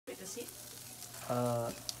is it?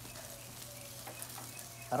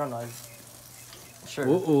 I don't know. Sure.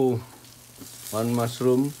 Ooh, one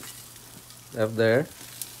mushroom up there.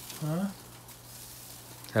 Huh?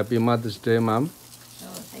 Happy Mother's Day, Mom. Oh,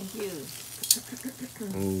 thank you.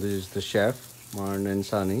 And this is the chef, Martin and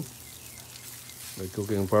Sunny. They're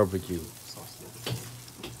cooking barbecue. Sauce the other side.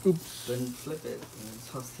 Oops. Then flip it and then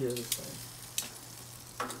sauce the other side.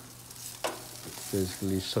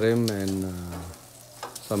 Basically shrimp and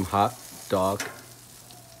some hot dog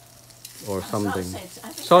or something. Sausage. I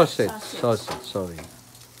think Sausage. that's Sausage. Sorry.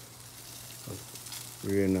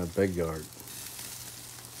 We're in a backyard.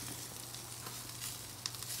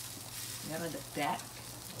 Yeah, but the deck.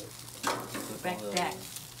 Back deck.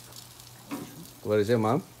 What is it,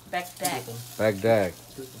 Mom? Back deck. Baghdad.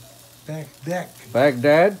 Deck.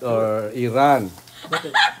 Baghdad or Iran? What do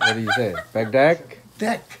you say? Baghdad?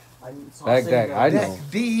 Deck. Baghdad. I know. Deck.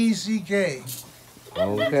 D-E-C-K.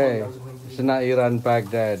 Okay. It's not Iran,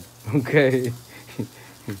 Baghdad. Okay.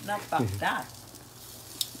 Not Baghdad.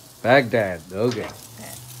 Baghdad. Okay.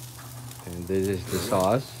 Baghdad. And this is the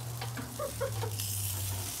sauce.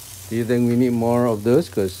 Do you think we need more of those?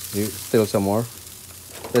 Because still some more.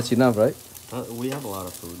 That's enough, right? We have a lot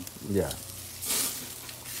of food. Yeah.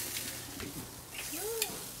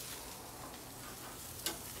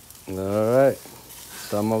 All right.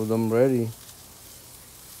 Some of them ready.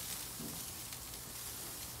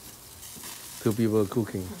 2 people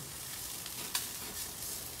cooking.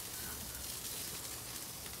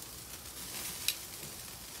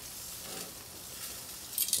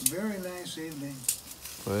 Very nice evening.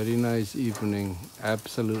 Very nice evening.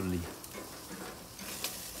 Absolutely.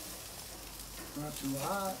 Not too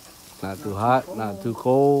hot. Not too hot, not too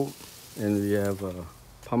cold. And we have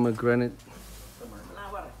pomegranate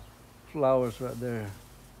Flower. flowers right there.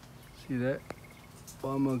 See that?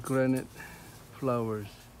 Pomegranate flowers.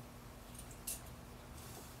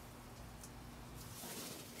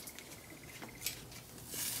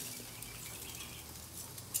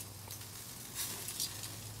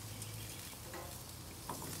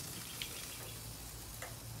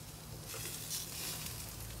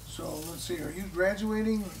 So let's see. Are you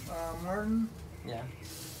graduating, Martin? Yeah.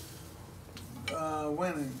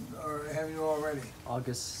 When? Or have you already?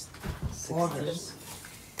 August 16th. August.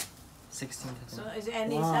 16th, I So think. is there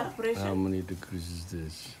any Wow. How celebration many degrees is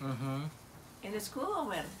this? Mm-hmm. in the school or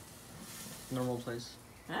where? Normal place.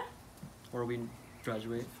 Huh? Where we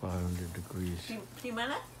graduate. 500 degrees. Di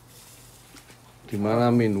mana? Dimana,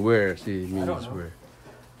 I mean where? See, it I don't means know. where.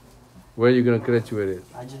 Where are you gonna graduate it?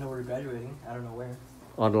 I just know we're graduating. I don't know where.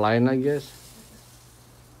 Online, I guess.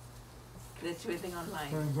 Graduating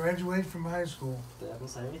online. When you graduate from high school. They haven't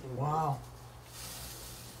said anything. Wow.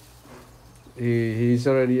 He's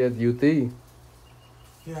already at UT.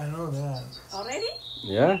 Yeah, I know that. Already?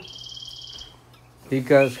 Yeah. He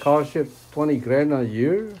got scholarship 20 grand a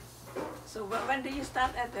year. So when do you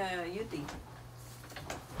start at the UT?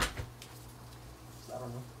 I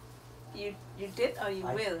don't know. You did or you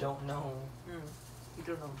I will? don't know. You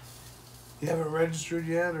don't know. You haven't registered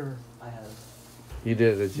yet, or I have. He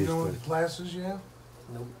did you know register. what classes you have?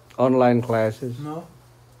 Nope. Online classes. No.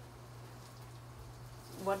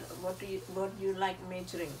 What do you like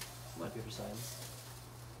majoring? Computer science.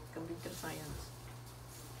 Computer science.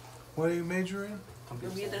 What do you major in?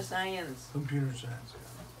 Computer science. Computer science.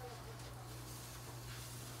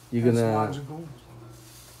 You That's gonna logical.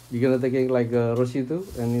 take it like Rosito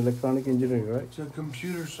and electronic engineering, right? It's a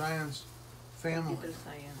computer science family. Computer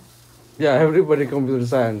science. Yeah, everybody computer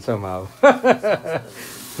science somehow. They're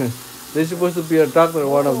supposed to be a doctor,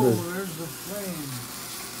 one of Oh, those. there's the flame.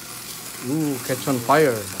 Ooh, catch on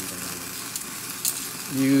fire.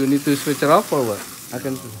 You need to switch it off or what? I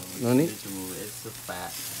can. No need. It's the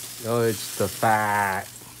fat. Oh, it's the fat.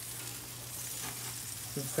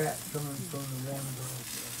 The fat coming from the one dog.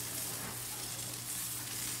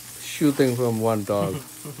 Shooting from one dog.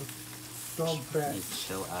 Dog fat. You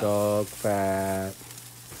chill out. Dog fat.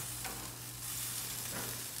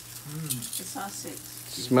 The sausage.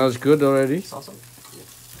 Smells good already. It's awesome.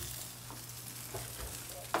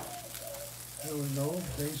 There we go.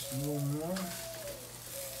 Taste a little more.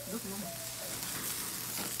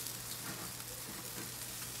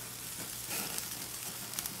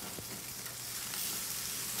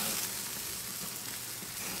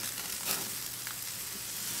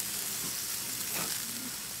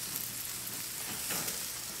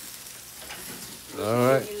 All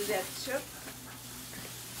right. In that soup.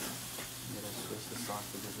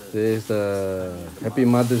 This is the Happy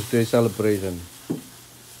Mother's Day celebration.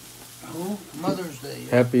 Who? Mother's Day.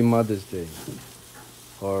 Yeah. Happy Mother's Day.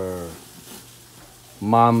 Or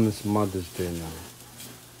Mom's Mother's Day now.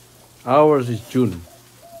 Ours is June,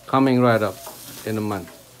 coming right up in a month.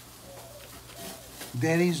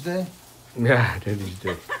 Daddy's Day? Yeah, that is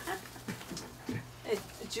the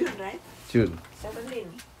It's June, right? June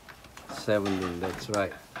 17. 17. That's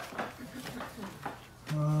right.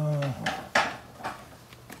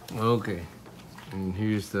 Okay, and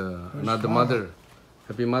here's another Mama? mother.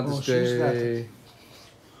 Happy Mother's Oh, she's got Day.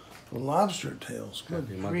 The lobster tails. Good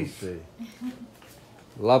Happy Mother's grief. Day.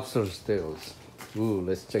 Lobster tails. Ooh,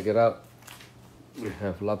 let's check it out. We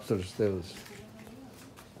have lobster tails.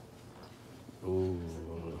 Ooh,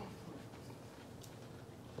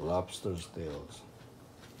 lobster tails.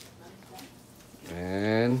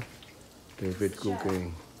 And David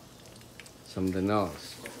cooking something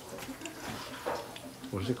else.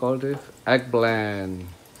 What's it called, Dave? Eggplant.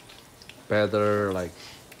 Better like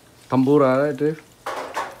tambura, right, Dave?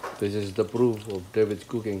 This is the proof of David's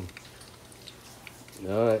cooking.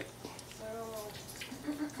 All right.